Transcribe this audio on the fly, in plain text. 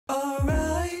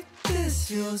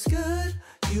feels good.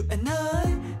 You and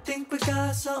I think we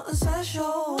got something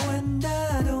special, and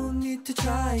I don't need to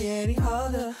try any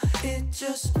harder. It's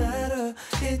just better,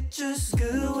 it's just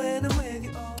good when I'm with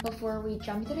you. Before we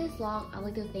jump into this vlog, I'd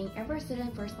like to thank every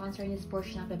student for sponsoring this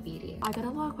portion of the video. I got a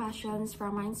lot of questions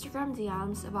from my Instagram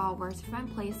DMs about where to find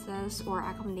places or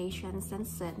accommodations in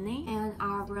Sydney, and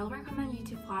I really recommend you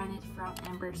to find it from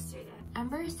Amber Student.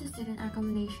 Amber is the student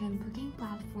accommodation booking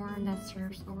platform that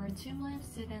serves over 2 million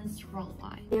students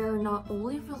worldwide. They are not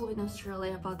only available in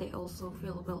Australia, but they also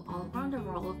available all around the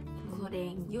world,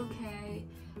 including UK,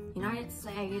 United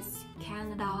States,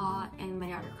 Canada, and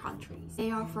many other countries.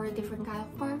 They offer different kind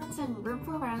of apartments and room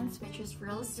for rents, which is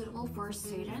really suitable for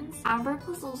students. Amber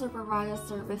Plus also provides a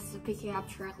service to pick you up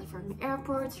directly from the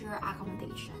airport to your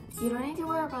accommodations. You don't need to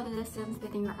worry about the distance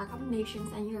between your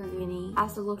accommodations and your uni,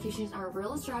 as the locations are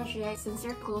really strategic since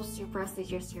they're close to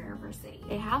prestigious university.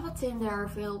 They have a team that are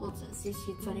available to assist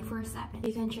you 24/7.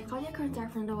 You can check out their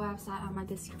contact from the website on my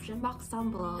description box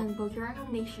down below and book your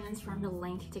accommodations from the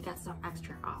link to get some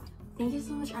extra off. Thank you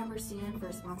so much, Amber Student, for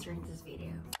sponsoring this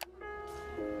video.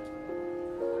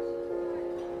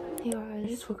 Hey guys, I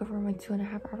just woke up from my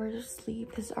 2.5 hours of sleep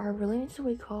because I really need to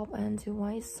wake up and do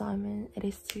my assignment. It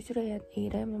is due today at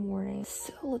 8 AM in the morning,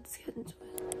 so let's get into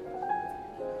it.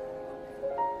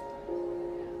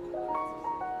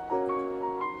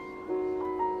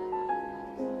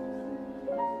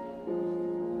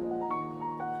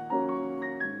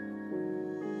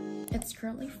 It's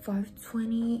currently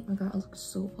 5:20. Oh my god, I look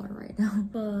so flat right now.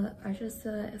 But I just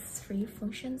did 3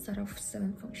 functions out of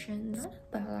 7 functions. Not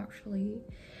bad actually.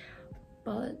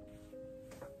 But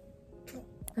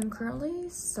I'm currently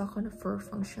stuck on the 4th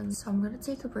function, so I'm gonna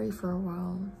take a break for a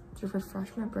while to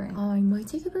refresh my brain. I might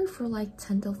take a break for like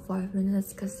 10 to 5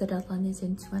 minutes because the deadline is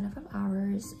in 2.5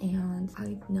 hours and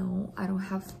I know I don't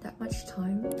have that much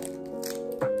time.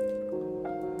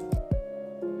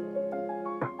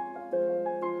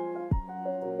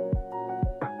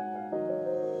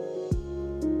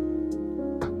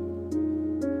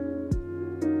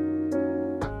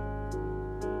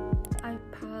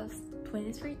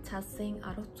 Testing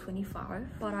out of 25,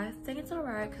 but I think it's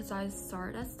alright because I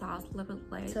started stats a little bit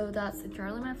late, so that's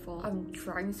entirely my fault. I'm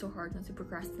trying so hard not to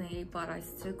procrastinate, but I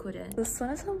still couldn't. The sun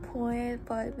is on point,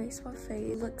 but it makes my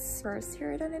face look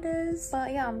rosier than it is.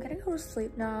 But yeah, I'm gonna go to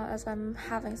sleep now as I'm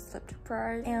having sleep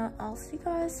deprived, and I'll see you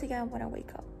guys again when I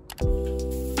wake up.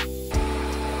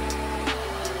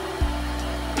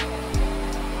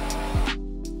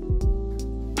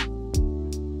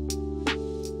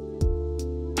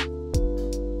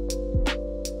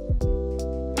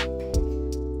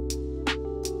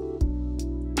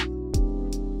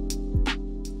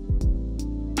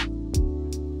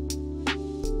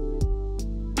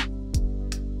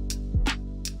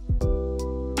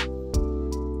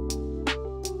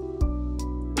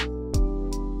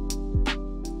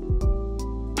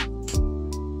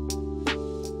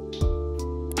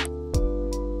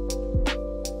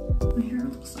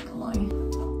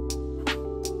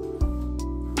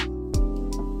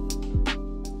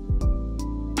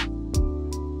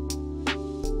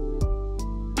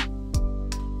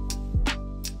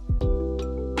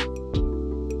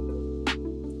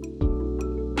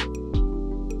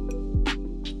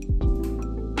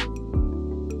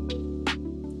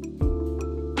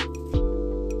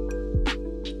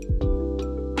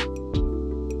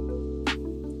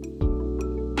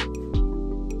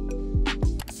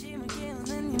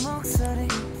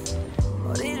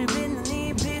 머리를 빗는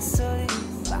이 빗소리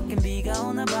밖엔 비가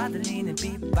오나 봐 들리는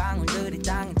빗방울들이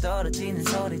땅에 떨어지는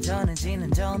소리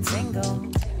전해지는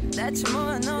전생고 대체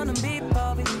뭐야 너는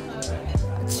비법이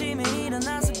아침에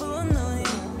일어나서 부은 눈이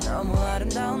너무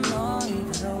아름다운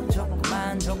너희들로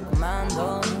조금만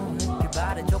더 누르길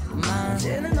바래 조금만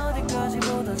이제는 어디까지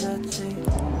보다 졌지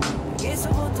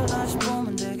여기서부터 다시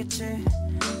보면 되겠지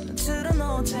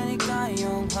틀어놓을 테니까 이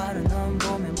영화를 넌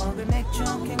보며 먹을 맥주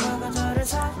한 캔과 과자를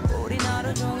사 우리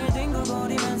하루 종일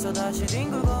뒹굴거리면서 다시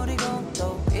뒹굴거리고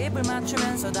또 입을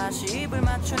맞추면서 다시 입을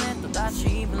맞추네 또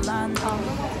다시 입을 난 I'm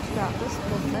gonna have to grab this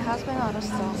book. It has been out of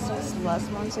stock since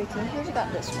last month, so I think I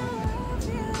got this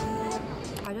one.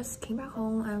 I just came back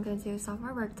home. I'm gonna do some of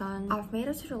my work done. I've made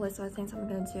a to-do list of things I'm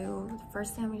gonna do. The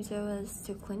first thing I'm gonna do is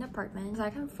to clean the apartment so I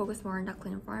can focus more on that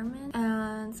clean environment,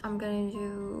 and I'm gonna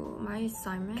do my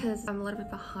assignment because I'm a little bit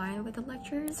behind with the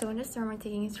lectures. So in this term I'm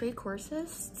taking 3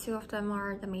 courses. 2 of them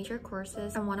are the major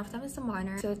courses and 1 of them is the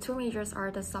minor. So 2 majors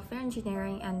are the software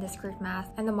engineering and discrete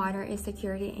math, and the minor is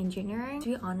security engineering. To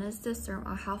be honest, this term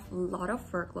I have a lot of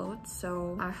workload,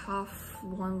 so I have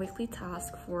 1 weekly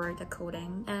task for the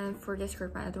coding, and for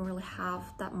discrete math don't really have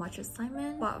that much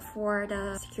assignment. But for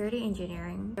the security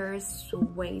engineering, there's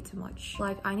way too much.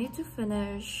 Like, I need to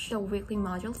finish the weekly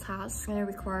module task, and it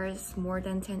requires more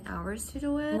than 10 hours to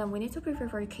do it. And then we need to prepare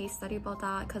for a case study about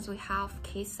that because we have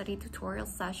case study tutorial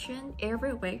session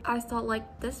every week. I thought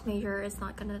like this major is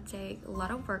not gonna take a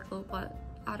lot of workload, but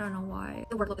I don't know why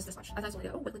the workload is this much. I thought it's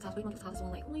weekly task, weekly task is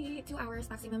only 2 hours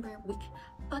maximum per week,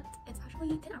 but it's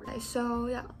actually 10 hours. Okay, so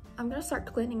yeah, I'm gonna start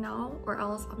cleaning now, or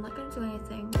else I'm not gonna do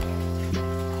anything.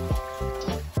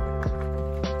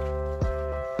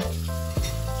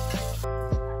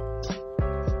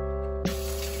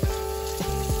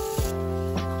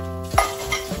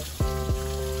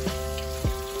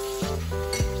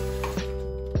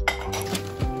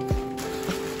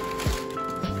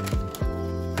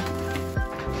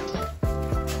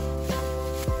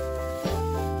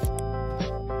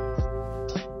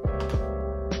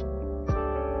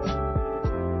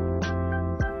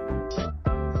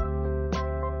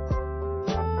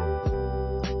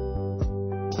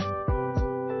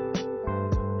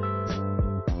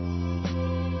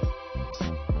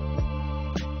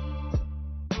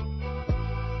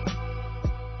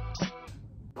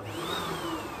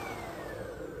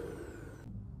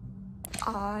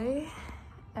 I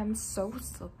am so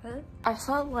stupid. I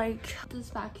thought like this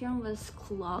vacuum was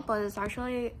clogged, but it's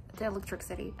actually the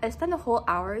electricity. I spent a whole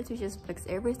hour to just fix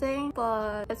everything,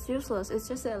 but it's useless. It's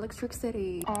just the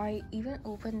electricity. I even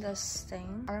opened this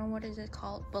thing. I don't know what is it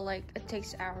called, but like it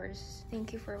takes hours.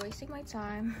 Thank you for wasting my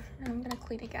time. I'm gonna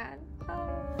clean again.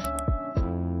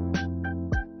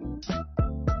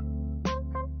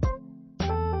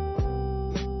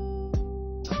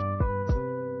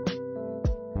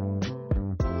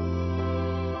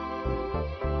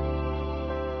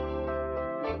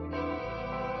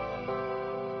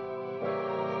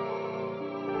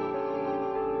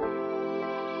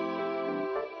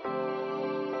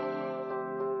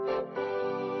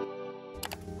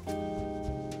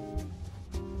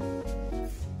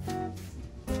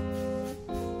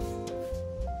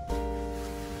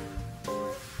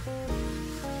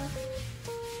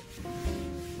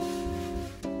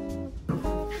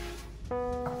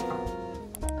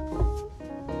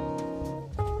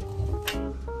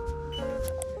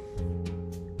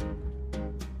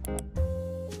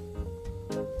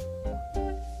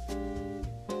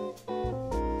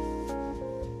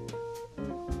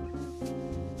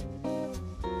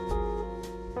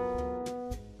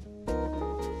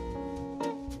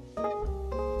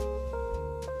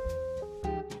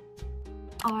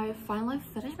 I finally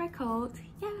finished my coat.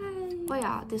 Yay! But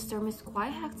yeah, this term is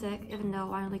quite hectic, even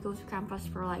though I only go to campus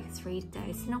for like 3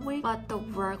 days in a week. But the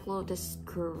workload is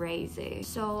crazy.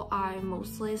 So I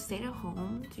mostly stayed at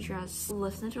home to just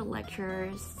listen to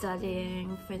lectures,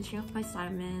 studying, finishing off my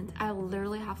assignment. I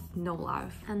literally have no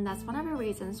life. And that's one of the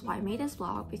reasons why I made this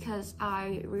vlog, because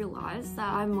I realized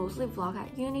that I mostly vlog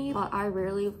at uni, but I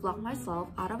rarely vlog myself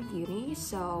out of uni.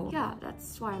 So yeah,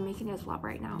 that's why I'm making this vlog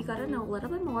right now. You gotta know a little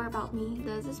bit more about me.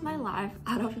 This is my life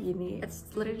out of uni. It's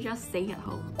literally just staying at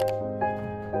home.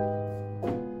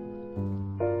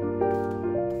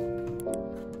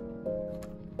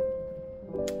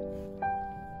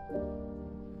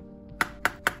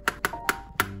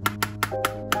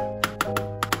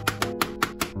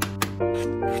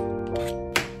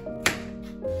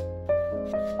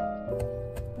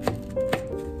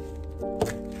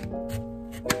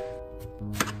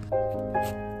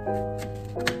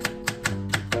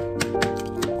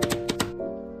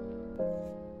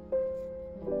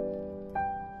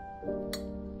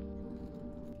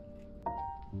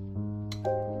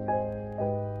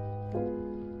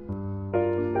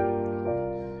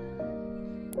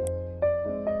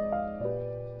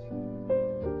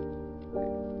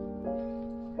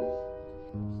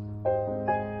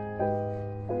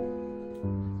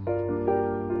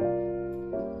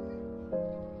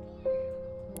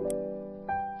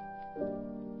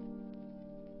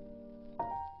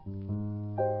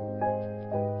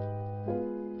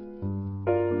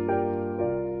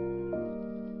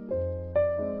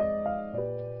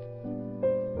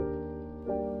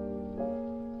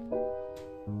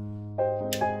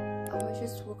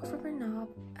 Just woke up from a nap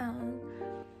and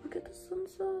look at the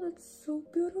sunset. It's so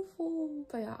beautiful.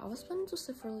 But yeah, I was planning to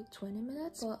sleep for like 20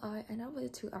 minutes, but I ended up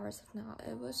with 2 hours of nap.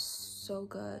 It was so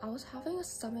good. I was having a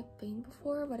stomach pain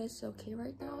before, but it's okay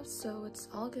right now, so it's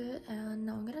all good. And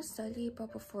now I'm gonna study,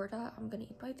 but before that I'm gonna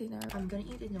eat my dinner. I'm gonna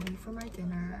eat indomie for my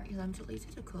dinner because I'm too lazy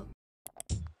to cook.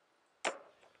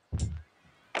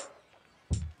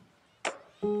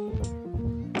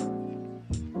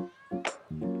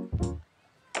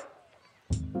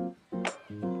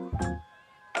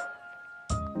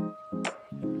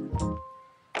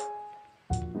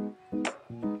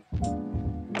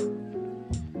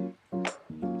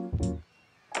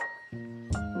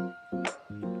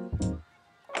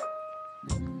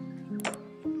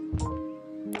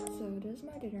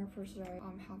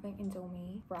 having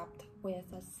Indomie wrapped with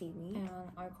a seaweed, and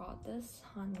I got this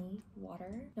honey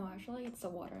water. No, actually it's the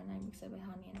water and I mix it with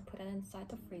honey and I put it inside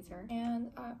the freezer.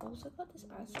 And I also got this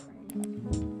ice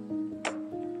cream.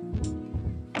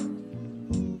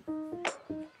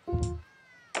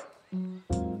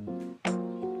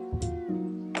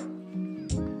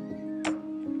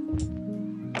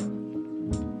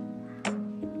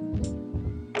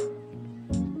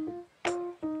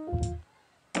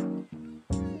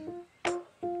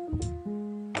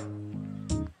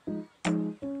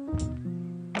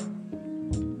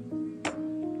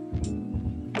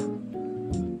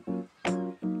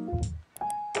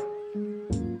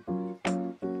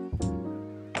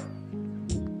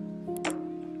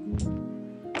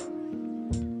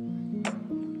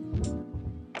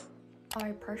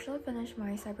 I partially finished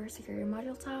my cybersecurity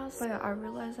module task, but I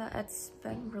realized that it's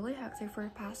been really hectic for the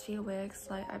past few weeks.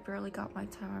 Like, I barely got my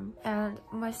time and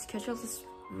my schedule is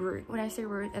rude. When I say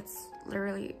rude, it's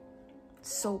literally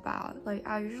so bad. Like,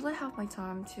 I usually have my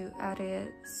time to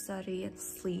edit, study, and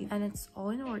sleep, and it's all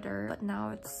in order, but now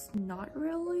it's not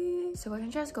really. So I can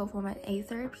just go home at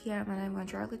 8:30 p.m. and I went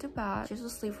directly to bed just to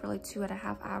sleep for like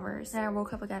 2.5 hours. And I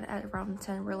woke up again at around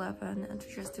 10 or 11 and to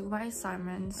just do my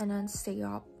assignments and then stay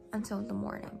up until the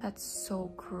morning. That's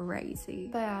so crazy.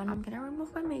 But yeah, I'm gonna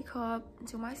remove my makeup,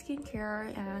 do my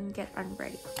skincare, and get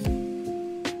unready.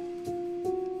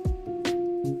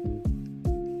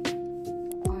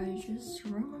 I just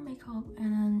removed my makeup,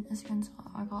 and then as you can tell,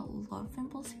 I got a lot of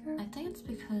pimples here. I think it's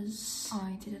because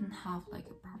I didn't have like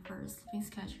a proper sleeping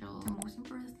schedule. The most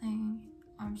important thing,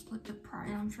 I'm sleep deprived,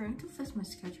 and I'm trying to fix my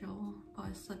schedule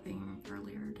by sleeping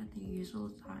earlier than the usual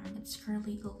time. It's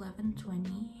currently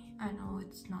 11:20. I know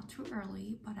it's not too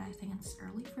early, but I think it's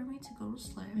early for me to go to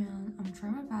sleep, and I'm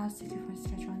trying my best to keep my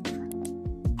schedule on track.